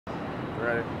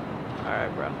Ready?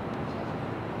 Alright, bro.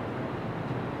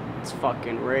 It's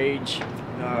fucking rage.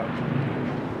 No.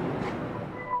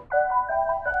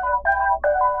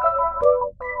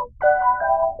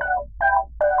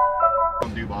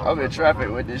 I'm in traffic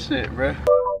with this shit, bro.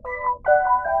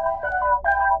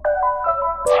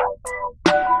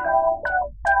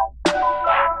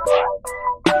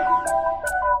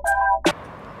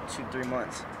 2-3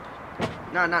 months.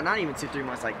 No, not even 2-3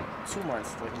 months, like 2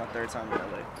 months, like my third time in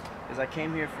LA. Cause I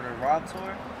came here for the Rob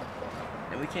tour,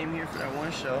 and we came here for that one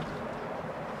show.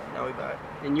 Now we back.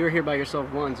 And you were here by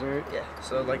yourself once, right? Yeah.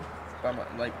 So like, by my,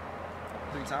 like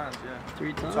 3 times, yeah.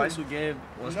 3 times. Twice we gave.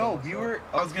 No, we were.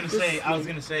 I was gonna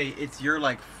say it's your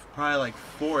like probably like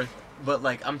 4th, but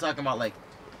like I'm talking about like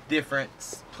different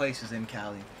places in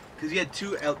Cali. Cause you had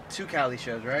two Cali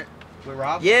shows, right? With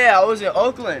Rob? Yeah, I was in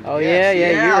Oakland. Oh yes.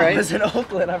 yeah, you're right. I was in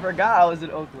Oakland. I forgot I was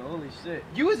in Oakland. Holy shit.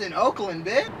 You was in Oakland,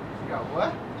 bitch. You got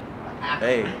what?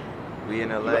 Hey, we in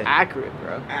LA. You're accurate,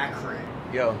 bro. Accurate.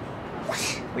 Yo,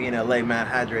 we in LA, man,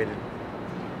 hydrated.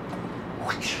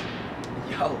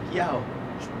 Yo.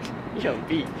 Yo,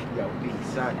 B. Yo, B,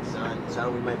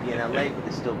 son, we might be in LA, but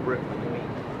it's still Brooklyn to me.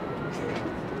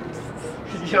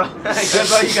 Yo,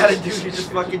 that's all you gotta do. You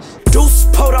just fucking. Deuce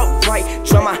pulled up right,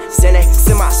 drum my Xanax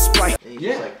in my Sprite.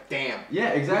 Yeah. Like, damn. Yeah,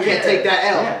 exactly. We can't take that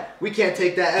L. Yeah. We can't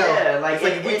take that L. Yeah, like, it's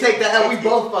like if we take that L, we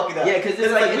both fuck it up. Yeah, because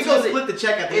it's like we gonna split the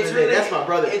check at the end of the day. That's my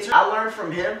brother. I learned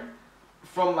from him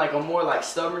from like a more like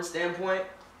stubborn standpoint,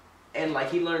 and like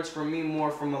he learns from me more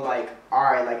from a like, all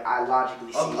right, like I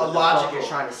logically see what the fuck you're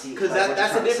trying to see. Because like,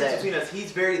 that's the difference between us.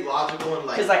 He's very logical and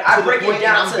like. Because like I break it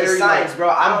down to the science, bro.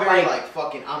 I'm very like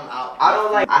fucking. I'm out. I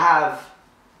don't like. I have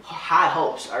high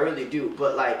hopes. I really do,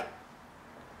 but like.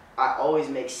 I always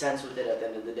make sense with it at the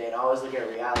end of the day, and I always look at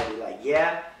reality like,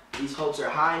 yeah, these hopes are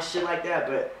high and shit like that,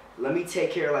 but let me take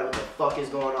care of like what the fuck is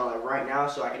going on like right now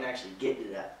so I can actually get to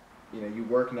that. You know, you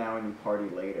work now and you party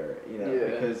later, you know,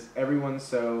 because everyone's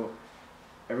so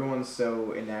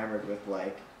enamored with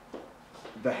like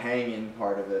the hanging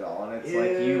part of it all, and it's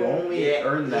like you only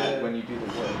earn that when you do the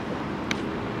work.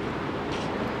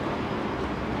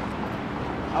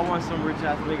 I want some rich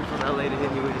ass nigga from LA to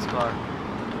hit me with his car.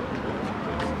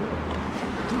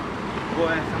 Boy,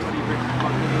 somebody rich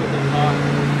fuck me with their car.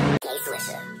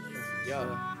 Yo,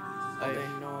 I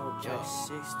know about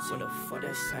 6 what the fuck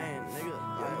they saying, nigga.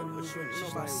 I'm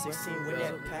just like 16 with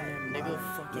that pack, nigga.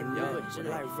 Fucking nigga, just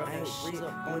like rubbing shit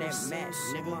up on that match,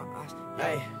 nigga.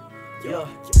 Hey, yo.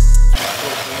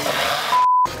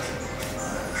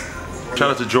 Shout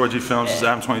out to Jorgie Films, this is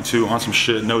Adam 22 on some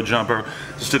shit, no jumper.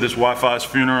 Just did this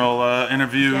Wifisfuneral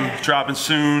interview, dropping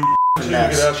soon.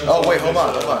 Oh wait, hold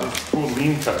on. Cool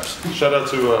lean cups. Shout out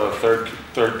to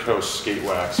Third Coast Skate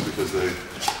Wax because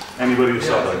anybody who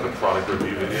saw like the product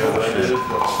review video that I did,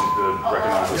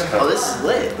 recognize this cup. Oh, this is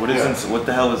lit. What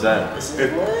the hell is that?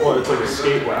 Well, it's like a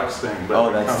skate wax thing,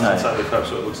 but it comes inside the cup,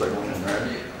 so it looks like linen,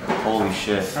 right? Holy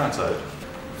shit. Outside.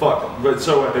 Fuck. But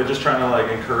so they're just trying to like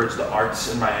encourage the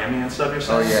arts in Miami and stuff. You're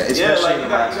saying? Oh yeah, like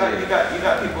you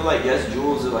got people like Yes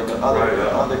Jules and like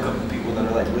other couple people that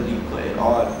are like really playing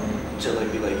on to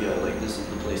like be like, yo, like this is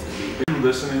the place to be. Were you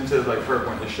listening to like her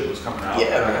when this shit was coming out?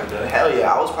 Yeah, man. Hell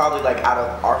yeah. I was probably like out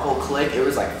of our whole clique, it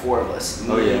was like 4 of us. Me,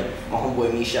 my homeboy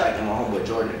Mishak and my homeboy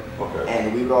Jordan. Okay.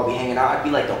 And we would all be hanging out. I'd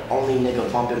be like the only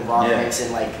nigga bumping Rob Banks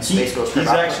and like Space Ghost. He's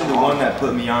actually the one that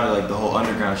put me on to like the whole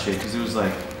underground shit, because it was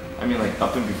like, I mean, like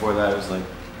up and before that, it was like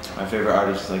my favorite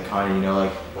artist is like Kanye, you know,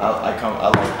 like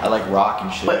I like rock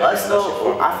and shit. But us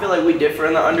though, I feel like we differ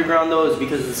in the underground though, is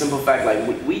because of the simple fact like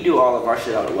we do all of our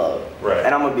shit out of love. Right.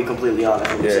 And I'm gonna be completely honest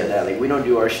when we say that. Like we don't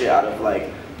do our shit out of like,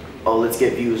 oh let's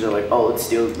get views or like, oh let's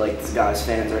steal like this guy's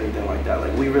fans or anything like that.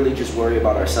 Like we really just worry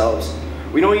about ourselves.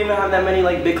 We don't even have that many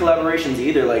like big collaborations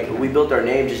either. Like we built our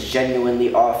name just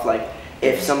genuinely off like,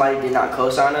 if somebody did not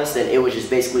co-sign us, then it was just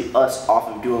basically us off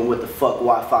of doing what the fuck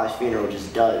Wifisfuneral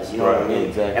just does, you know what I mean?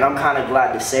 Exactly. And I'm kind of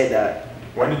glad to say that.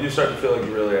 When did you start to feel like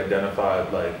you really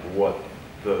identified like what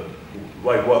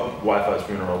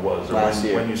Wifisfuneral was, or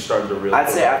when you started to really? I'd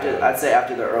say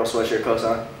after the Earl Sweatshirt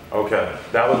co-sign. Okay,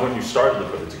 that was when you started to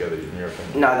put it together, in your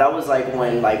opinion. No, that was like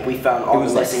when like we found all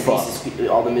the missing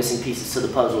pieces to the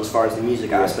puzzle as far as the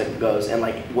music aspect goes, and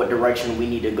like what direction we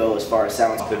need to go as far as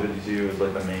sound. Positivity to you is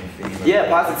like the main theme. Yeah,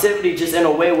 positivity just in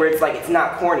a way where it's like it's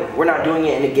not corny. We're not doing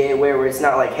it in a gay way where it's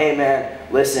not like, hey man,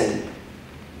 listen,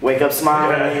 wake up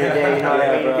smiling today, you know what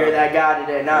I mean? You're that guy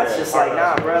today. Nah, it's just like,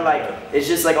 nah, bro, like it's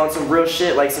just like on some real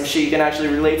shit, like some shit you can actually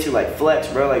relate to, like flex,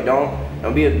 bro. Like don't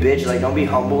be a bitch, like don't be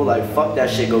humble, like fuck that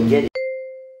shit, go get it.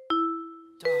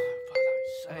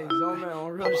 Hey, Zoman,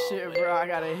 on real shit, bro. I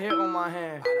got a hit on my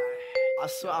hand. I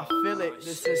swear I feel it.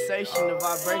 The sensation, the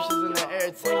vibrations in the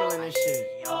air, tingling and shit.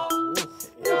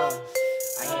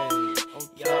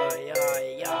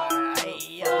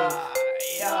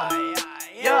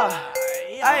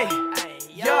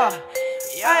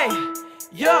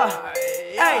 Yeah.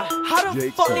 How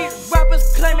the fuck these rappers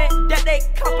claiming that they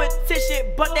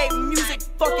competition, but they music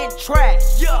fucking trash?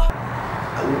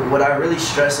 What I really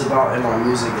stress about in my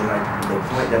music and like the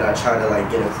point that I try to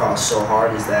like get across so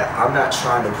hard is that I'm not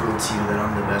trying to prove to you that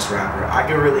I'm the best rapper. I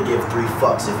can really give 3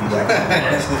 fucks if you like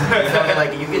me.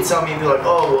 Like you can tell me and be like,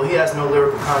 oh well, he has no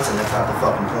lyrical content. That's not the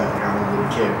fucking point. Like I don't really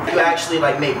care. You actually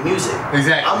like make music.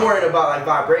 Exactly. I'm worried about like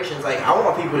vibrations. Like I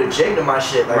want people to jig to my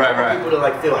shit. Like I want people to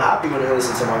like feel happy when they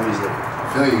listen to my music.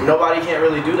 Nobody can't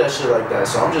really do that shit like that,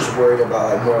 so I'm just worried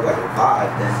about like more of like a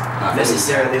vibe than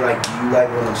necessarily like, do you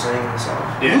like what I'm saying? So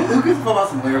who gives a fuck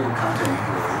about some lyrical content?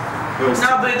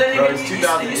 Nah, but then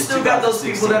again, you still got those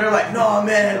people that are like, no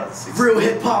man, real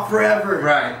hip hop forever.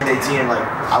 Right. 18, like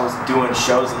I was doing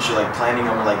shows and shit, like planning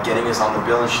on like getting us on the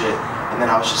bill and shit, and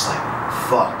then I was just like,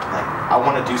 fuck, like I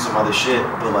want to do some other shit,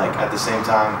 but like at the same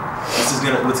time, this is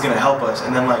what's gonna help us,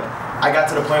 and then like. I got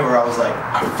to the point where I was like,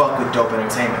 I fuck with Dope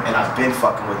Entertainment, and I've been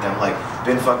fucking with them, like,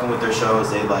 been fucking with their shows.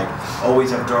 They like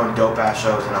always have thrown dope ass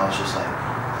shows, and I was just like,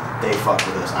 they fuck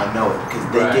with us. I know it because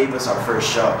they gave us our first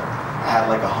show. I had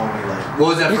like a homie like.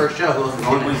 What was that first show? Who was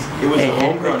on it? It was a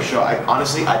homegrown show.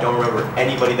 Honestly, I don't remember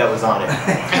anybody that was on it.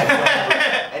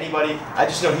 I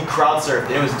just know he crowd surfed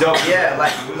and it was dope. Yeah,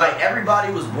 like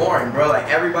everybody was boring, bro. Like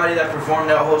everybody that performed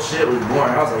that whole shit was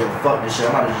boring. I was like, fuck this shit.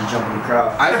 I'm about to just jump in the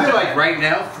crowd. I feel like right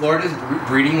now Florida's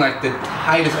breeding like the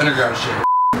tightest underground shit.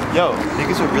 Yo,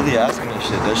 niggas were really asking this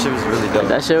shit. That shit was really dope.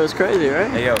 That shit was crazy, right?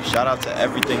 Hey yo, shout out to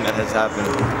everything that has happened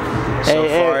so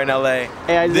far in LA.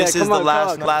 This is the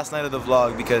last night of the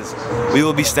vlog because we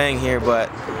will be staying here, but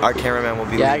our cameraman will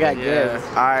be leaving. I got good.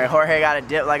 Alright, Jorge got a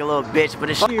dip like a little bitch, but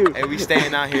it's you. Hey, we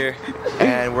staying out here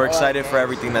and we're excited for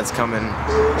everything that's coming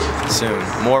soon.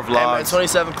 More vlogs. Hey man,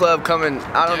 27 Club coming.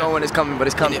 I don't know when it's coming, but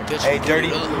it's coming. Hey,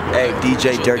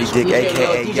 DJ Dirty Dick,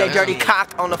 aka DJ Dirty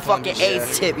Cock on the fucking A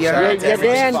tip, you heard? Your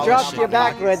Dan dropped you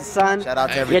backwards, son. Shout out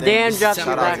to everything. Your Dan dropped you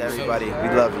Shout out to backwards. everybody.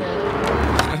 We love you.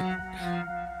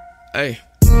 Hey,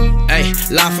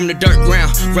 live from the dirt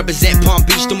ground. Represent Palm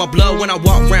Beach through my blood when I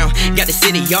walk round. Got the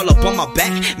city all up on my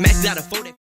back. Maxed out a 40.